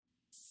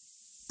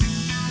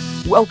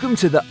Welcome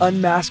to the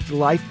Unmasked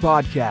Life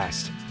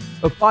Podcast,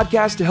 a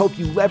podcast to help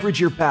you leverage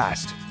your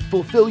past,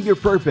 fulfill your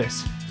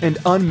purpose, and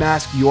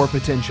unmask your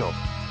potential.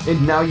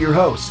 And now your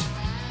host,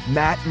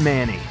 Matt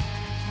Manny.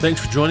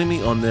 Thanks for joining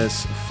me on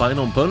this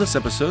final bonus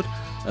episode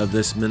of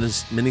this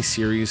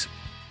mini-series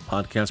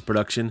podcast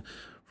production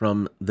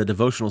from the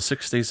devotional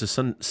 6 Days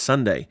of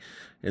Sunday.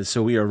 And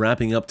so we are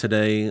wrapping up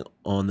today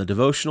on the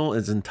devotional.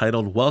 It's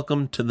entitled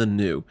Welcome to the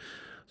New.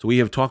 So we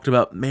have talked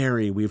about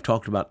Mary, we've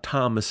talked about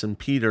Thomas and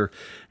Peter,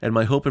 and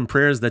my hope and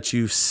prayer is that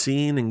you've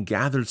seen and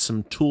gathered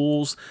some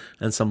tools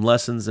and some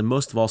lessons, and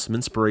most of all, some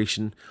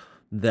inspiration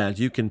that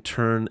you can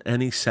turn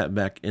any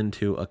setback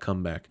into a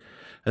comeback.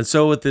 And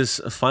so with this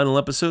final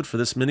episode for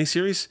this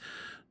mini-series,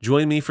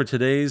 join me for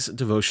today's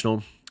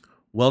devotional,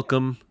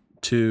 Welcome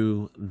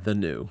to the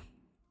New.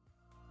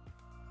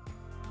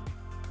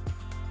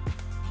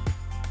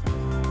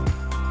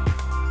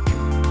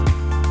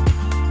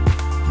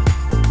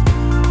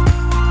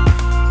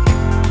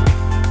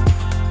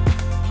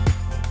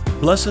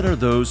 Blessed are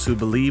those who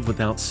believe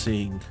without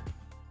seeing.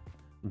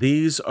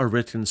 These are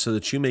written so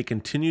that you may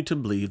continue to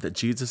believe that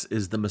Jesus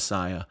is the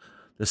Messiah,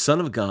 the Son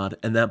of God,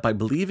 and that by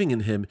believing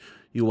in him,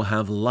 you will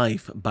have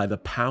life by the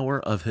power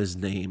of his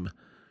name.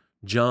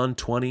 John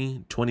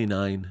 20,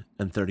 29,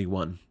 and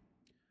 31.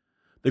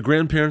 The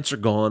grandparents are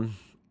gone.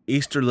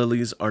 Easter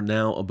lilies are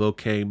now a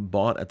bouquet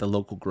bought at the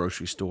local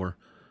grocery store.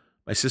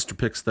 My sister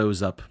picks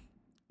those up.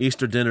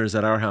 Easter dinner is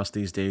at our house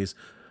these days,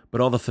 but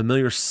all the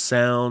familiar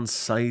sounds,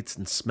 sights,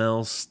 and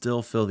smells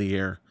still fill the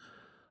air.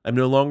 I'm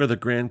no longer the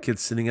grandkids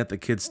sitting at the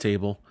kids'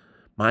 table.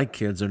 My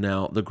kids are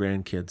now the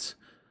grandkids.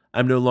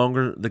 I'm no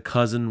longer the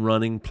cousin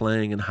running,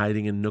 playing, and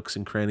hiding in nooks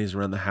and crannies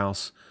around the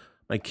house.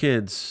 My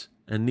kids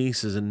and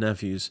nieces and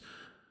nephews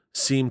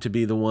seem to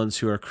be the ones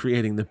who are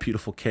creating the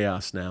beautiful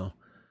chaos now.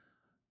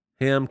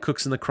 Ham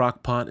cooks in the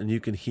crock pot, and you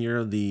can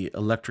hear the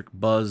electric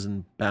buzz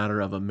and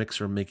batter of a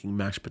mixer making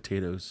mashed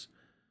potatoes.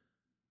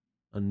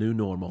 A new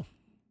normal.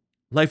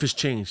 Life has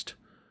changed.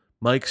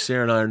 Mike,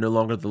 Sarah, and I are no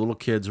longer the little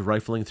kids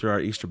rifling through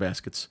our Easter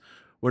baskets.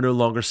 We're no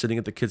longer sitting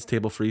at the kids'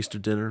 table for Easter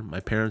dinner. My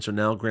parents are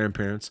now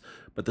grandparents,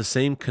 but the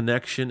same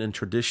connection and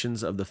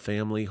traditions of the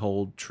family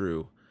hold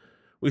true.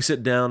 We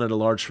sit down at a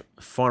large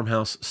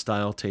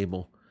farmhouse-style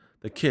table.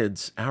 The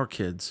kids, our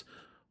kids,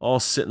 all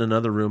sit in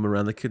another room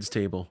around the kids'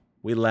 table.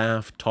 We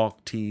laugh,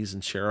 talk, tease,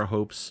 and share our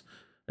hopes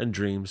and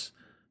dreams,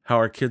 how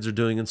our kids are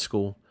doing in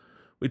school.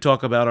 We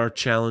talk about our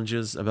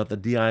challenges, about the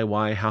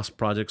DIY house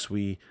projects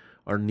we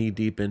are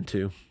knee-deep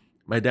into.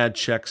 My dad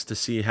checks to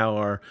see how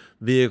our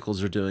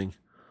vehicles are doing.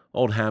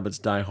 Old habits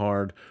die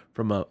hard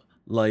from a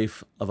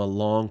life of a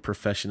long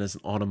profession as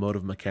an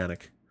automotive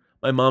mechanic.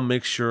 My mom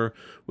makes sure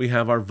we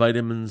have our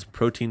vitamins,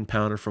 protein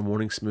powder for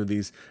morning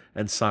smoothies,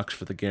 and socks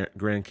for the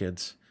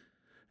grandkids.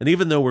 And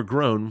even though we're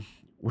grown,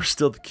 we're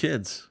still the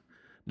kids.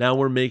 Now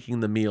we're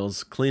making the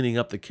meals, cleaning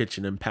up the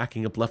kitchen, and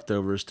packing up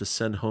leftovers to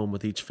send home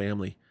with each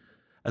family.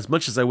 As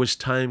much as I wish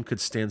time could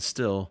stand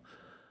still,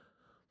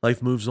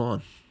 life moves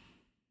on.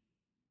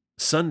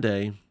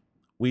 Sunday,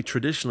 we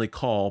traditionally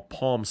call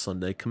Palm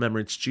Sunday,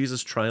 commemorates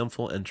Jesus'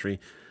 triumphal entry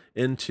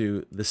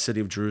into the city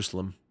of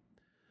Jerusalem.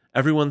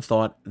 Everyone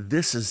thought,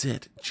 this is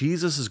it.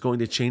 Jesus is going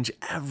to change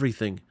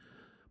everything.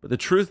 But the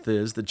truth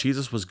is that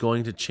Jesus was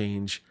going to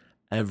change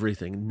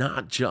everything,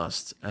 not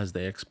just as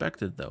they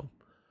expected, though.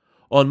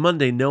 On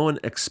Monday, no one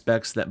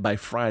expects that by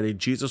Friday,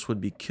 Jesus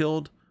would be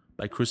killed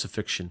by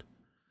crucifixion.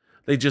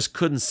 They just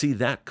couldn't see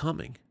that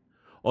coming.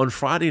 On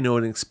Friday, no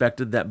one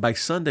expected that by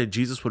Sunday,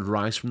 Jesus would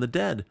rise from the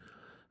dead.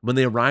 When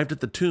they arrived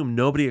at the tomb,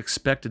 nobody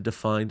expected to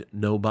find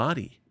no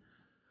body.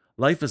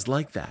 Life is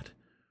like that.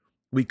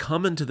 We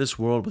come into this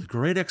world with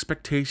great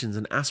expectations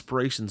and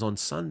aspirations on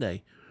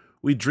Sunday.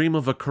 We dream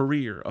of a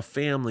career, a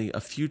family, a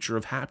future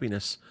of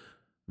happiness.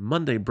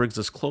 Monday brings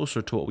us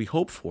closer to what we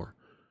hope for,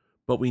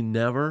 but we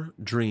never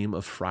dream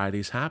of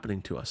Fridays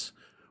happening to us.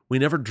 We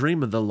never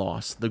dream of the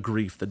loss, the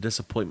grief, the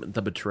disappointment,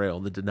 the betrayal,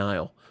 the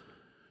denial.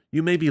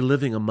 You may be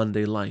living a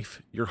Monday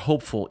life. You're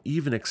hopeful,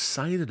 even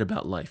excited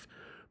about life,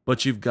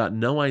 but you've got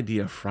no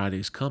idea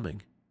Friday's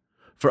coming.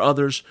 For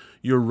others,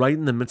 you're right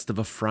in the midst of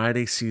a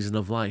Friday season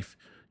of life.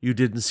 You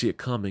didn't see it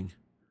coming.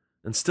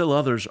 And still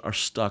others are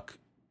stuck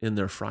in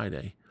their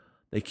Friday.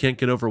 They can't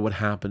get over what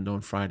happened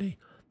on Friday.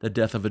 The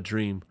death of a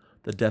dream,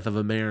 the death of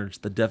a marriage,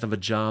 the death of a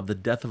job, the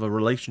death of a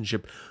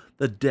relationship,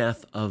 the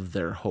death of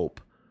their hope.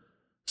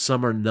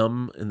 Some are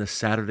numb in the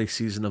Saturday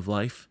season of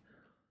life.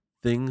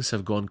 Things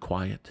have gone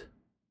quiet.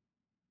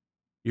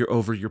 You're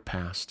over your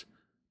past,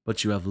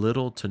 but you have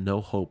little to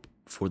no hope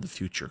for the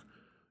future.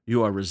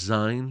 You are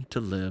resigned to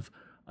live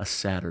a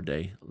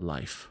Saturday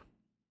life.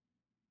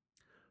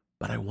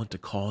 But I want to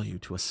call you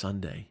to a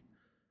Sunday.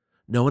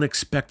 No one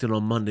expected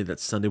on Monday that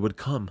Sunday would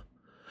come.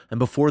 And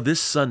before this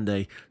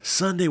Sunday,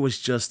 Sunday was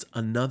just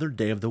another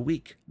day of the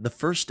week, the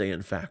first day,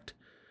 in fact.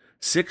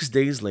 6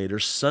 days later,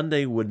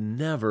 Sunday would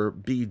never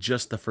be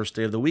just the first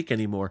day of the week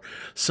anymore.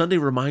 Sunday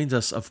reminds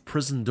us of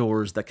prison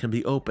doors that can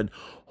be opened.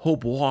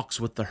 Hope walks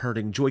with the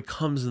hurting. Joy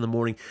comes in the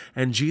morning,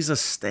 and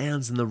Jesus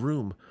stands in the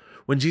room.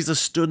 When Jesus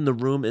stood in the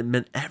room, it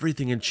meant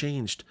everything had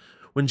changed.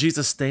 When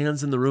Jesus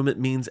stands in the room, it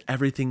means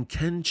everything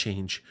can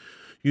change.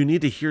 You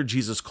need to hear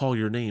Jesus call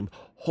your name,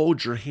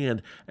 hold your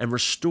hand, and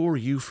restore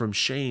you from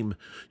shame.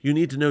 You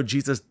need to know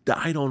Jesus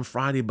died on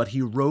Friday, but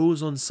he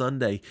rose on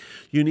Sunday.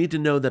 You need to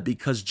know that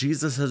because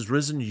Jesus has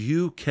risen,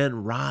 you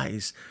can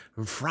rise.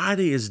 And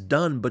Friday is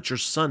done, but your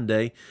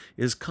Sunday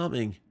is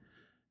coming.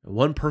 And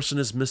one person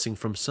is missing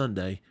from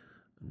Sunday,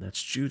 and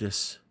that's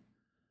Judas.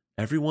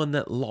 Everyone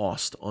that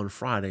lost on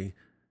Friday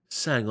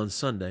sang on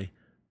Sunday,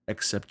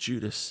 except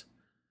Judas.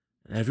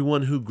 And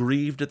everyone who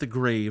grieved at the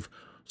grave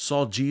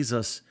saw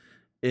Jesus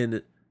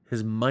in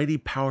his mighty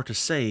power to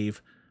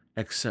save,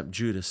 except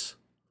Judas.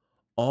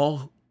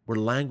 All were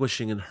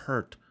languishing and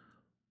hurt,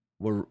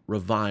 were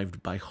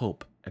revived by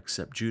hope,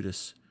 except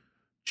Judas.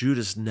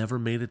 Judas never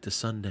made it to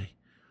Sunday.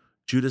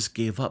 Judas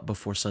gave up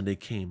before Sunday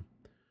came.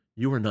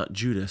 You are not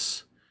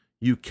Judas.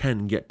 You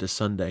can get to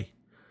Sunday.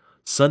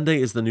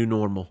 Sunday is the new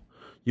normal.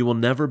 You will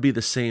never be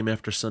the same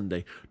after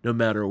Sunday. No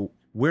matter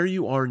where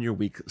you are in your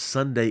week,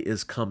 Sunday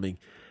is coming.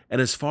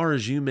 And as far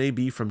as you may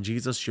be from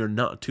Jesus, you're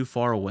not too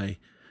far away.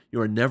 You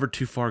are never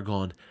too far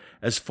gone.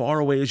 As far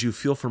away as you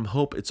feel from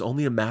hope, it's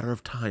only a matter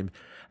of time.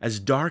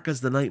 As dark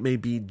as the night may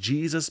be,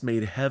 Jesus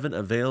made heaven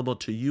available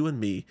to you and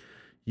me.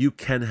 You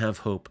can have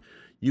hope.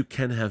 You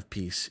can have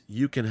peace.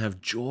 You can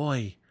have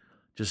joy.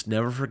 Just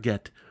never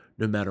forget,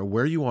 no matter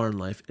where you are in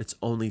life, it's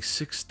only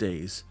 6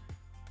 days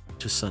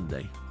to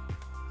Sunday.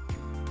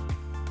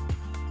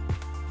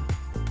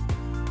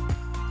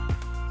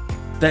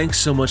 Thanks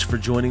so much for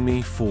joining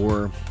me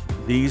for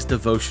these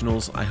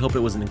devotionals. I hope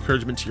it was an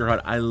encouragement to your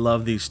heart. I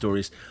love these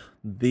stories.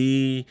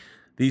 These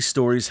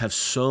stories have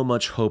so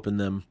much hope in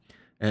them,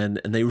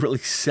 and they really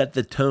set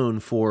the tone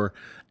for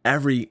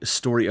every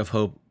story of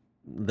hope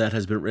that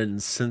has been written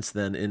since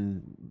then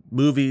in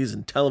movies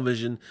and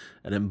television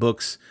and in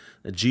books.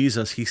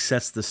 Jesus, he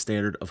sets the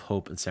standard of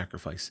hope and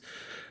sacrifice.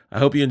 I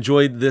hope you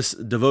enjoyed this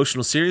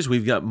devotional series.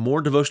 We've got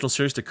more devotional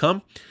series to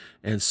come,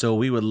 and so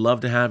we would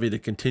love to have you to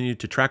continue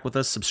to track with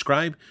us,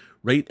 subscribe,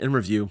 rate, and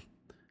review.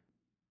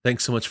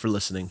 Thanks so much for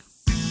listening.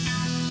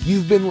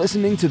 You've been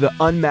listening to the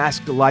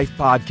Unmasked Life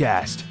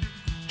podcast.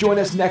 Join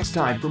us next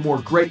time for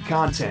more great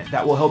content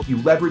that will help you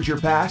leverage your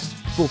past,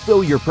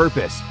 fulfill your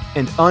purpose,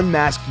 and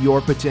unmask your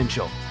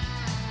potential.